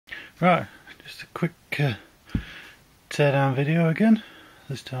Right, just a quick teardown video again.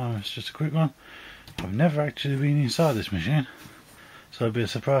 This time it's just a quick one. I've never actually been inside this machine, so it'll be a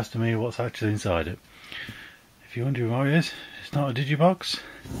surprise to me what's actually inside it. If you're wondering what it is, it's not a digibox.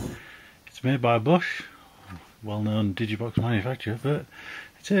 It's made by Bosch, well-known digibox manufacturer, but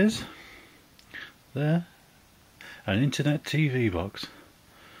it is there an internet TV box.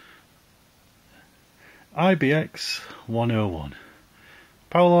 IBX 101.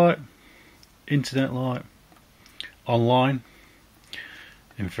 Power light, internet light, online,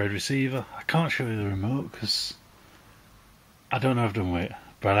 infrared receiver. I can't show you the remote because I don't know if I've done with it,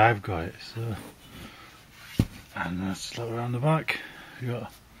 but I've got it. So, and let's look around the back. You got a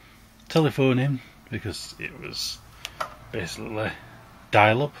telephone in because it was basically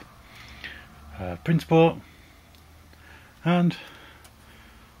dial-up, print port, and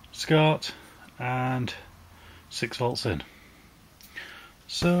scart, and 6 volts in.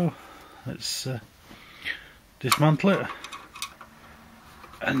 So let's dismantle it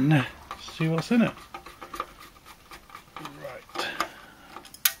and see what's in it. Right.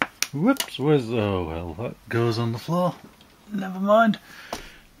 Whoops, where's the... oh well, that goes on the floor. Never mind.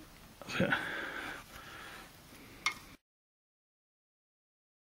 That's it.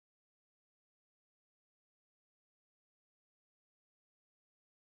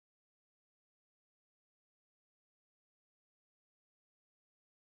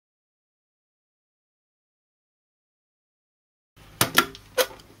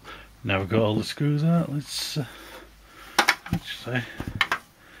 Now we've got all the screws out, let's say.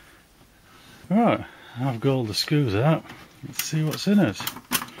 Right, I've got all the screws out. Let's see what's in it.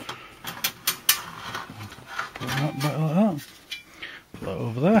 Put that back like that. Put that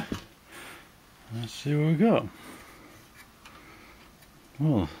over there. Let's see what we got.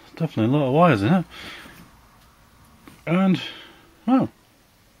 Well, definitely a lot of wires in it. And, well,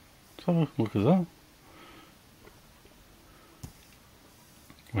 let's have a look at that.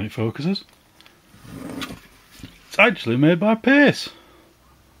 When it focuses, it's actually made by Pace.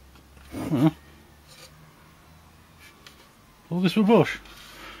 Oh. All this for Bosch.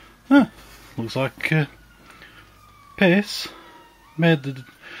 Looks like Pace made the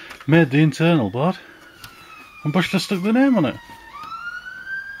internal board, and Bosch just stuck the name on it.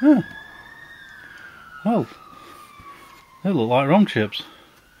 Well, they look like ROM chips.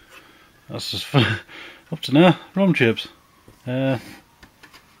 That's just for, up to now. ROM chips.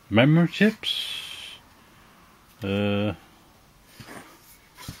 Memory chips. That.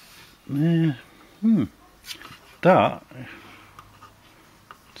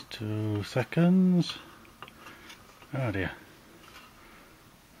 2 seconds. Oh dear.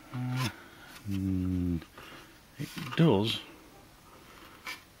 It does.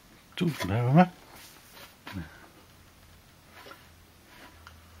 Bear with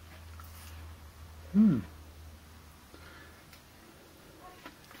me.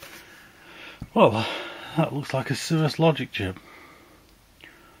 Well, that looks like a Cirrus Logic chip.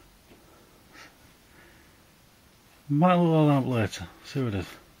 Might look that up later, see what it is.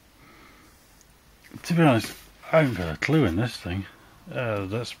 To be honest, I haven't got a clue in this thing.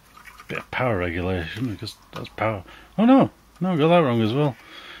 That's a bit of power regulation, because that's power. Oh no, I got that wrong as well.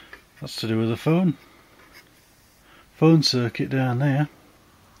 That's to do with the phone circuit down there.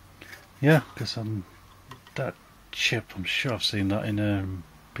 Yeah, because that chip, I'm sure I've seen that in a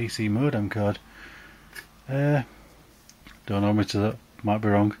PC modem card. Don't hold me to that, might be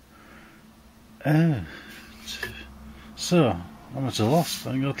wrong. So, I'm at a loss,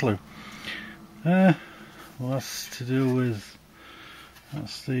 I ain't got a clue. Well, that's to do with,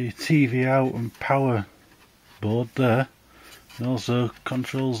 that's the TV out and power board there. It also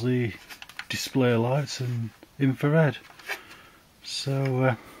controls the display lights and infrared.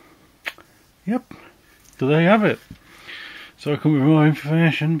 So, yep, so there you have it. So I come with more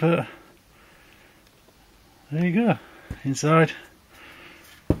information, but there you go. Inside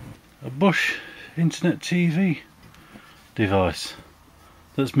a Bosch internet TV device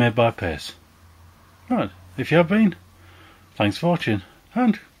that's made by Pace. Right, if you have been, thanks for watching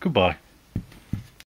and goodbye.